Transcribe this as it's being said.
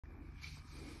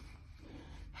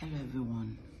Hello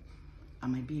everyone. I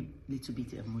might be a little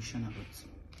bit emotional,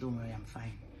 but don't worry, I'm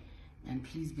fine. And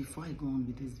please, before I go on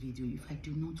with this video, if I do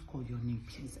not call your name,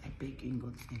 please, I beg you in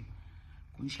God's name,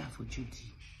 Kunsha for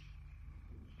Judy.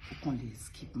 Only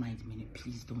skip my minute,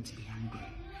 please don't be angry.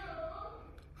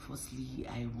 Firstly,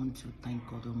 I want to thank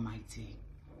God Almighty.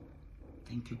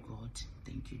 Thank you, God.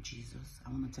 Thank you, Jesus.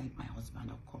 I want to thank my husband,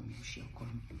 Okomi,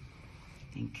 Ushiyokomi.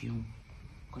 Thank you,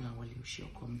 Kolawole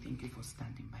Ushiyokomi. Thank you for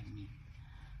standing by me.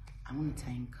 I want to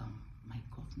thank my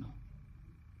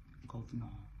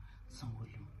Governor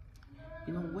Sanwoolu.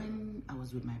 You know, when I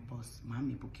was with my boss,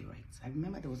 Mami Buki, right? I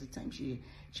remember there was a time she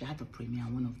had a premiere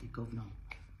and one of the governor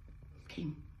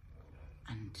came.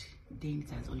 And then it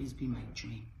has always been my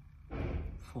dream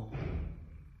for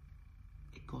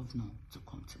a governor to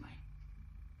come to my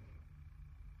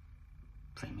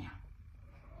premiere.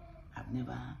 I've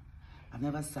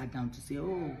never sat down to say,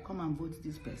 oh, come and vote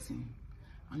this person.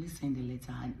 I only send a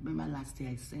letter. I remember last year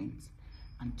I sent,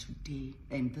 and today,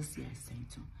 and this year I sent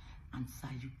to. And sir,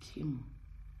 you came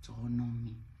to honor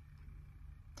me.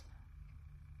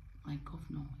 My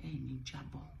governor,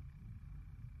 Ijabo,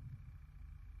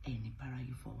 any para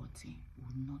you forwarding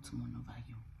will not mourn over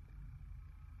you.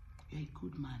 You're a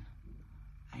good man.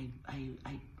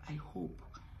 I hope,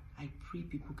 I pray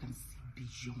people can see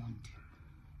beyond.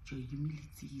 Your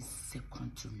humility is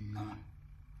second to none.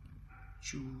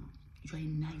 You're a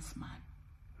nice man.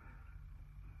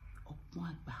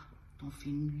 Don't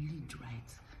feel lead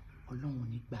right. Along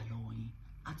on it balloon.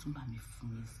 Atumba me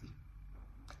funny.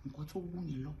 Nkoto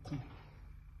wuni lokon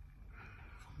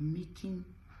for making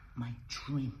my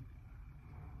dream.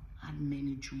 I had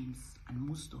many dreams, and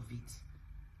most of it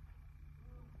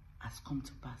has come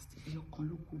to pass.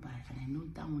 And I know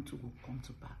that one too will come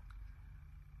to pass.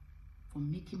 For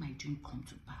making my dream come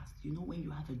to pass. You know, when you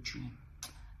have a dream,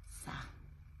 sir,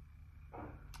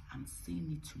 I'm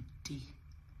saying it today.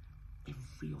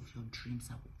 Every of your dreams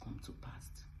that will come to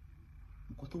pass.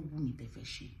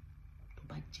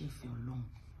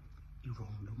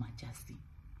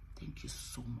 Thank you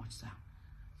so much, sir.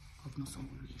 Governor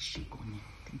Sanwoolu,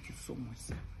 thank you so much,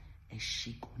 sir.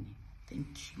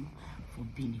 Thank you for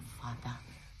being a father.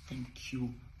 Thank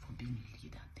you for being a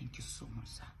leader. Thank you so much,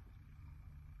 sir.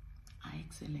 Our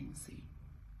Excellency,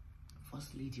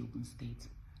 First Lady Ogun State,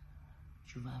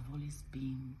 you have always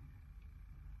been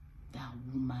that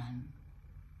woman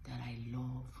that I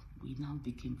love. We now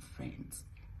became friends.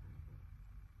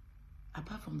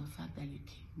 Apart from the fact that you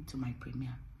came to my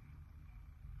premiere,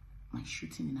 my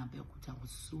shooting in Abeokuta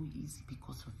was so easy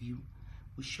because of you.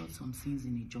 We shot some scenes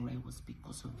in Ijora, it was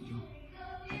because of you.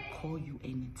 I call you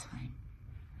anytime.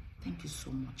 Thank you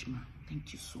so much, ma.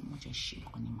 Thank you so much,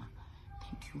 ma.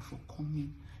 Thank you for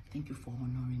coming. Thank you for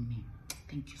honoring me.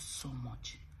 Thank you so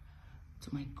much.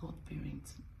 To my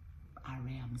godparents,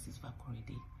 Aria, Mrs.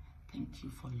 Vakorede, thank you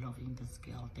for loving this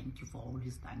girl. Thank you for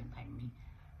always standing by me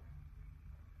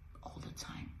all the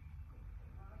time.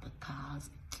 The cars,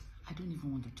 I don't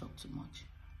even want to talk too much.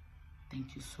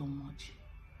 Thank you so much.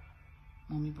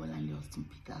 Mommy Bolanle Austin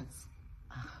Peters,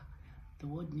 the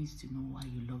world needs to know why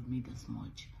you love me this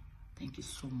much. Thank you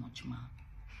so much, ma,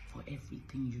 for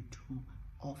everything you do,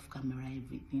 off camera,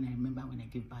 everything. I remember when I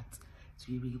gave birth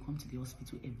to you, you come to the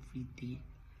hospital every day.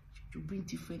 You bring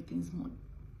different things, more.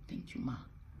 Thank you, ma.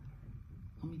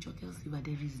 Mommy Jokel Silva,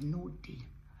 there is no day.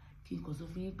 Because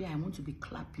of me, I want to be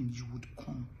clapping, you would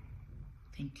come.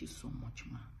 Thank you so much,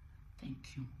 ma.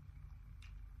 Thank you.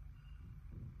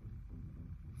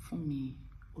 Fumi,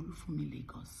 Olufumi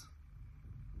Lagos.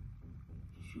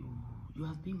 You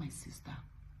have been my sister,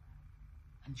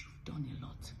 and you've done a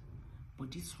lot.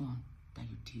 But this one that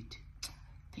you did,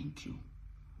 thank you.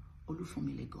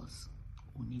 Olufumi Lagos,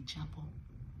 Onijabo,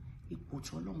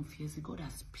 God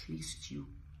has placed you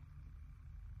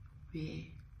where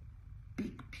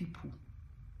big people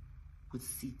would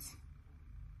sit.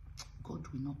 God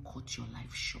will not cut your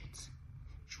life short.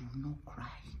 You will not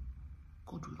cry.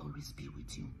 God will always be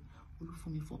with you.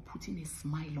 Olufumi, for putting a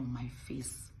smile on my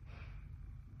face.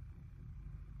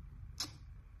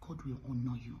 God will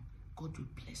honor you. God will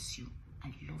bless you. I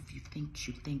love you. Thank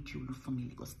you. Thank you, Olufumi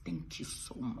Lagos. Thank you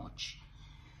so much.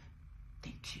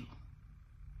 Thank you.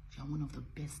 You are one of the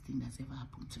best things that's ever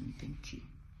happened to me. Thank you.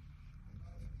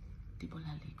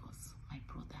 Debola Lagos, my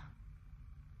brother.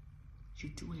 You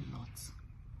do a lot.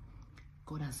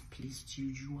 God has placed you.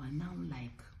 You are now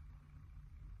like,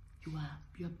 you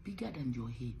are bigger than your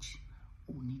age.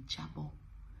 Onijabo.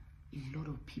 A lot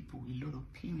of people, a lot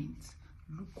of parents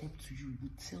look up to you. You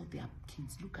tell their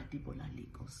kids, look at Debola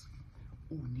Lagos.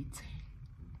 Onite.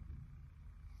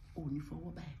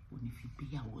 Onifowobai.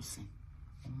 Onifibeyawosin.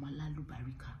 Omalalu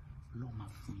barika. Loma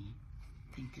funyi.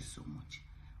 Thank you so much.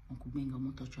 Uncle Benga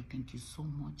Motocho, thank you so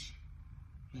much.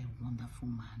 You're a wonderful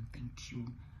man. Thank you.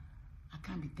 I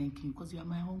can't be thanking you because you are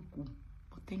my uncle.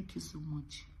 But thank you so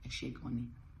much. Eshegoni.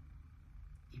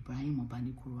 Ibrahim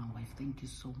Obanikuru and wife, thank you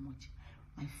so much.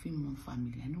 My Finmon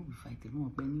family, I know we fight a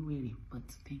lot, but anyway, but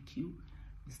thank you.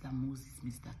 Mr. Moses,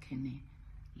 Mr. Kene,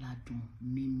 Ladon,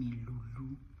 Mimi,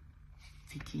 Lulu,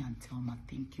 Vicky and Thelma.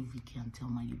 Thank you, Vicky and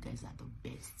Thelma. You guys are the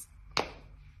best.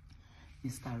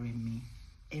 Mr. Remy,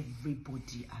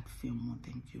 everybody at Finmon,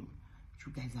 thank you.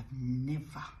 You guys have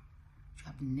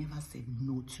never said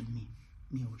no to me.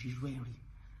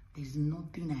 There's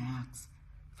nothing I ask.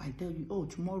 If I tell you, oh,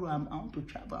 tomorrow I want to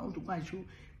travel, I want to go and show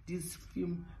this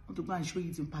film, I want to go and show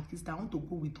it in Pakistan, I want to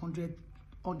go with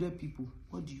 100 people.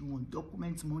 What do you want?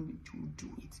 Documents, money to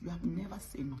do it. You have never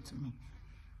said no to me.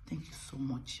 Thank you so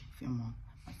much, Filmon,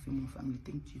 my Filmon family.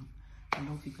 Thank you. I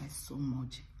love you guys so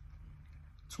much.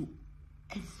 To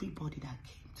everybody that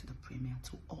came to the premiere,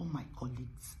 to all my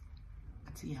colleagues,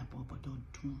 Auntie Abobodo,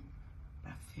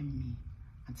 Rafemi,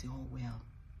 Auntie Allwell,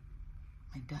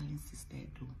 my darling sister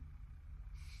Edo,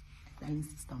 my darling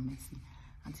sister Messi,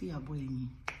 Auntie Aboyemi,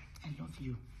 I love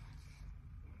you.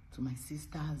 To my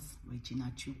sisters,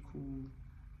 Regina Chuku,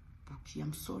 Buki,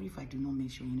 I'm sorry if I do not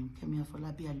mention your name. Kemi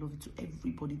Afolabi, I love you. To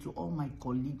everybody, to all my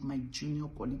colleagues, my junior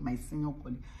colleague, my senior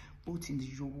colleague, both in the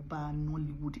Yoruba,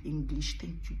 Nollywood, English,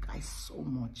 thank you guys so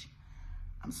much.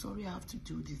 I'm sorry I have to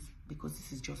do this because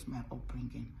this is just my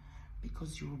upbringing.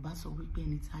 Because Yoruba so we pay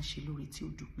it ashilori ti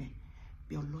odupe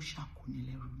be olosha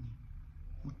konileruni.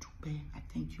 I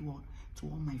thank you all, to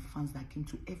all my fans that came,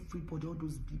 to everybody, all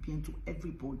those BBN, to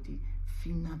everybody.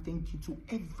 Fina, thank you to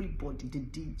everybody, the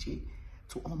DJ,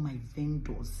 to all my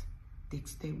vendors,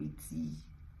 Dexterity,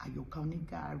 Ayoka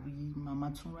Onigari,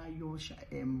 Mama Tunrayo,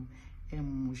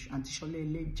 Antishole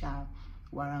Leja,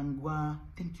 Warangwa.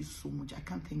 Thank you so much. I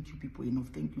can't thank you people enough.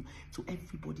 Thank you to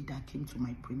everybody that came to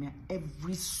my premiere,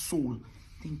 every soul.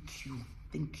 Thank you.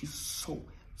 Thank you so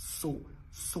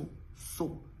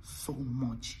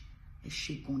much.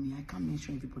 Eshegoni, I can't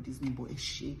mention everybody's name, but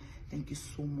Eshe, thank you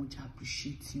so much. I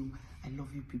appreciate you. I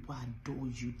love you people. I adore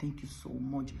you. Thank you so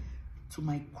much. To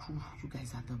my crew, you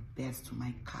guys are the best. To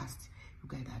my cast, you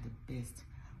guys are the best.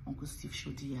 Uncle Steve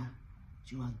Shodia,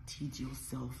 you did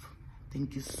yourself.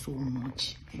 Thank you so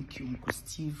much. Thank you, Uncle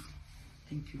Steve.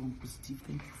 Thank you, Uncle Steve.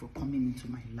 Thank you for coming into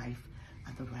my life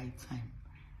at the right time.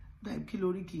 Thank you,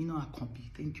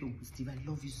 Uncle Steve. I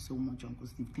love you so much, Uncle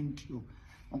Steve. Thank you.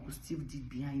 Uncle Steve did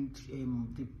behind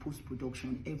the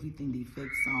post-production, everything, the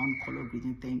effects, sound, color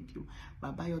grading. Thank you.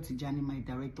 Babayo Tijani, my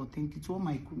director. Thank you. To all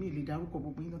my community,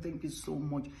 thank you so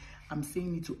much. I'm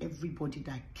saying it to everybody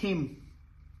that came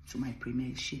to my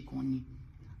premiere, Shekoni.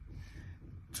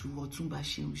 To Otumba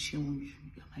Sheun,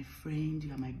 you're my friend,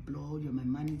 you're my blood, you're my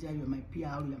manager, you're my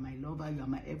PR, you're my lover, you're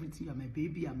my everything, you're my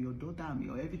baby, I'm your daughter, I'm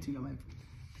your everything, you're my...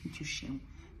 Thank you, Sheun.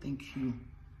 Thank you.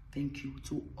 Thank you.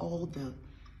 To all the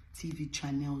TV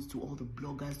channels, to all the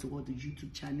bloggers, to all the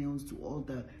YouTube channels, to all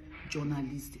the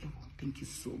journalists, thank you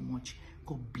so much.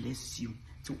 God bless you.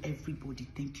 To everybody,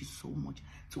 thank you so much.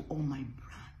 To all my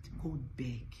brand,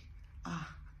 Goldberg.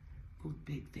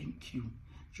 Goldberg, thank you.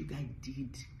 You guys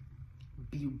did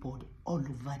billboard all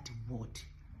over the world.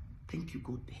 Thank you,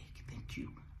 Goldberg. Thank you.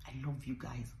 I love you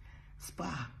guys.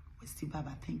 Spa, Westy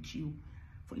Baba, thank you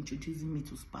for introducing me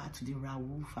to Spa, to the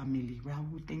Raul family.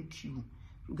 Raul, thank you.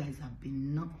 You guys have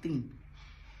been nothing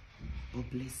but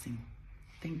blessing.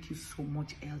 Thank you so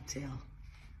much, Eltel.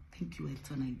 Thank you,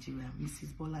 Eltel Nigeria.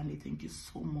 Mrs. Bolane, thank you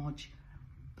so much.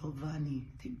 Belvani,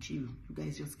 thank you. You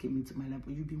guys just came into my life,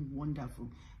 but you've been wonderful.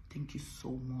 Thank you so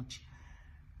much.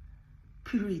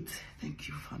 Spirit, thank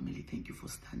you, family. Thank you for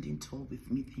standing tall with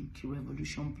me. Thank you,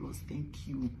 Revolution Plus. Thank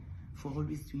you for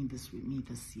always doing this with me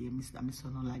this year. Mr.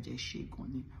 Misonolaja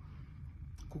Shekoni.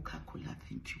 Coca-Cola,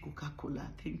 thank you.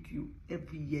 Coca-Cola, thank you.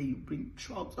 Every year you bring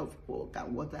trucks of Coke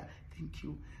and water. Thank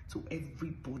you to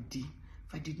everybody.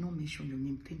 If I did not mention your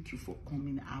name, thank you for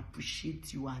coming. I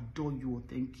appreciate you. I adore you.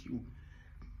 Thank you.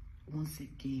 Once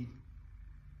again,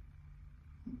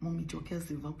 Mommy Joker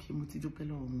Silva, okay,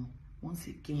 once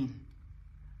again,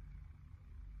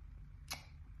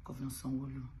 Governor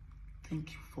Sanwoolu,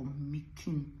 thank you for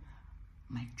making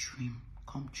my dream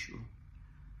come true.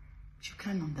 You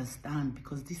can't understand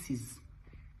because this is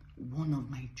one of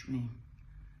my dreams.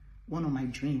 One of my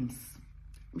dreams.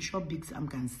 I'm sure Big Sam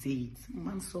can say it.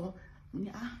 Man saw,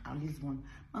 at least one.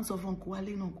 Man saw from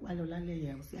Kuala, no Kuala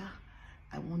Lale. I say,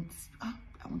 I want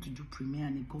to do premiere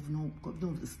and the governor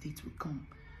of the state will come.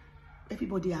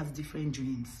 Everybody has different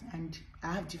dreams, and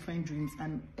I have different dreams,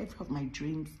 and every of my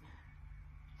dreams,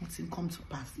 nothing come to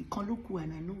pass. It can look cool,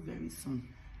 and I know very soon.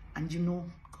 And you know,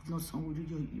 Governor Sanwoolu,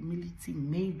 your humility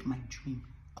made my dream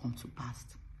come to pass.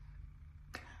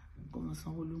 Governor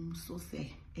Sanwoolu, so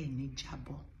say, any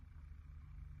jabo,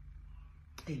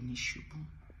 any shubu.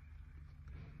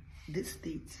 This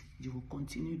state, you will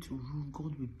continue to rule.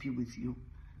 God will be with you.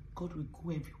 God will go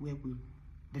everywhere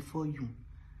before you.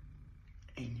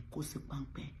 And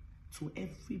to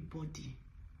everybody,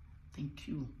 thank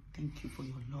you for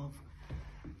your love.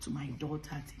 To my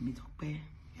daughter, Temitope,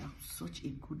 you're such a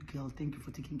good girl. Thank you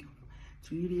for taking care of her.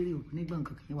 To you,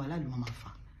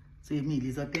 so me,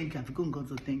 Lisa, thank you. I've gone God,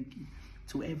 so thank you.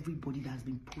 To everybody that has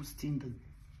been posting the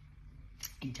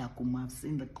Ijakumo, I've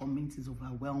seen the comments is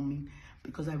overwhelming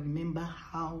because I remember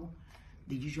how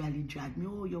they usually drag me.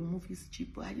 Oh, your movie is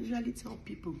cheaper. I usually tell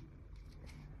people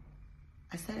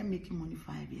I started making money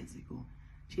 5 years ago.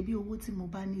 Shebi Owoti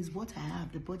Mobani is what I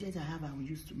have, the budget I have, I will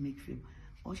use to make film.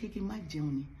 Or she can make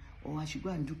journey, or I should go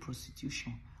and do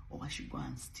prostitution, or I should go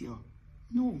and steal.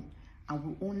 No, I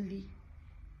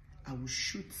will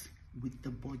shoot with the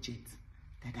budget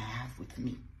that I have with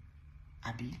me.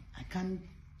 Abi, I can't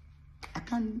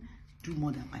do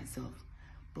more than myself.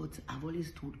 But I've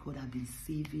always told God I've been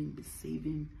saving.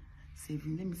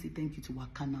 Let me say thank you to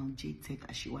Wakana, J-Tech,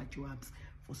 Ashiwaju Abs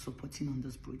for supporting on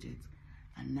this project.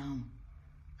 And now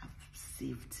I've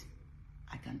saved.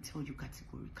 I can tell you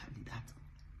categorically that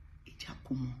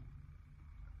Ijakumo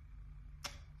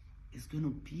is going to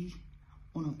be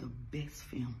one of the best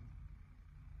film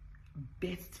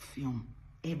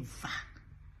ever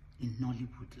in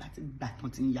Nollywood. Like that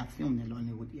not in your film in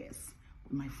Nollywood, yes.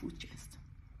 With my full chest.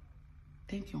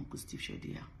 Thank you, Uncle Steve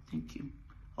Shedia. Thank you.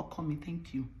 Okomi,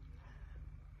 thank you.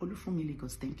 Olufumi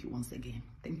Lagos, thank you once again.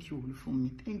 Thank you,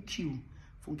 Olufumi. Thank you.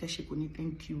 Funke Shekoni,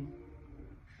 thank you.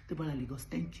 Debola Lagos,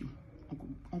 thank you.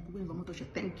 Uncle Benga Motosha,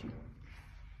 thank you.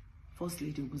 First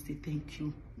Lady will say thank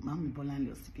you. Mami Bolan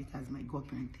Leosipita as my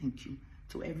godparent, thank you.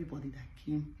 To everybody that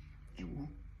came. Ewo.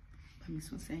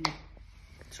 Saying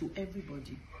to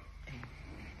everybody,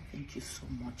 thank you so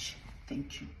much.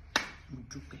 Thank you.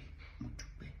 Mudupe.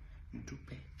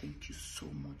 Thank you so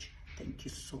much. Thank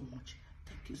you so much.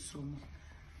 Thank you so much.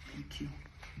 Thank you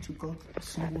to God,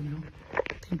 Sanwoolu.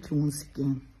 Thank you once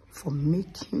again for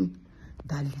making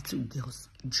that little girl's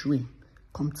dream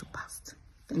come to pass.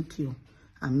 Thank you.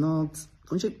 I'm not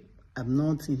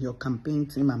in your campaign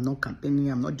team. I'm not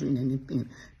campaigning. I'm not doing anything.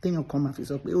 Then you'll come and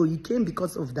say, oh, you came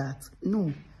because of that.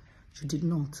 No, you did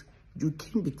not. You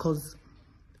came because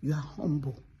you are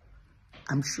humble.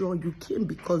 I'm sure you came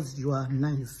because you are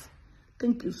nice.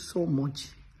 Thank you so much.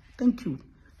 Thank you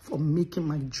for making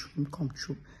my dream come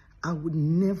true. I would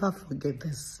never forget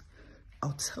this.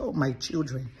 I'll tell my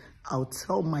children. I'll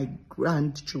tell my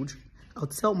grandchildren. I'll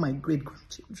tell my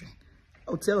great-grandchildren.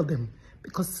 I'll tell them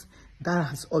because that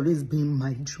has always been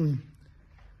my dream.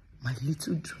 My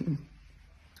little dream.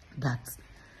 That.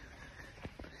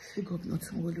 Governor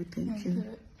Sanwoolu, thank you.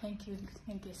 Thank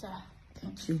you, sir.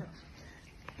 Thank you.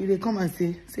 If they come and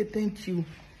say thank you,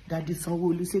 Daddy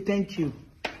Sanwoolu, say thank you.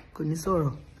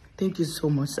 Konisoro, thank you so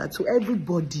much, sir. To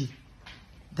everybody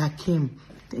that came,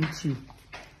 thank you.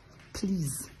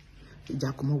 Please,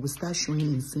 Ijakumo will start showing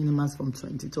in cinemas from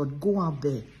 23rd. Go out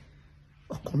there.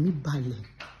 Okomi Bale.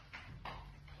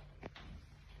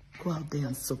 Go out there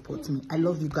and support me. I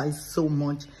love you guys so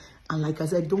much. And like I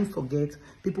said, don't forget,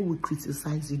 people will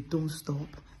criticize you. Don't stop.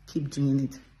 Keep doing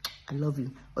it. I love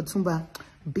you. Otumba,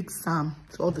 Big Sam,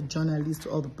 to all the journalists,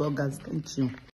 to all the bloggers, thank you.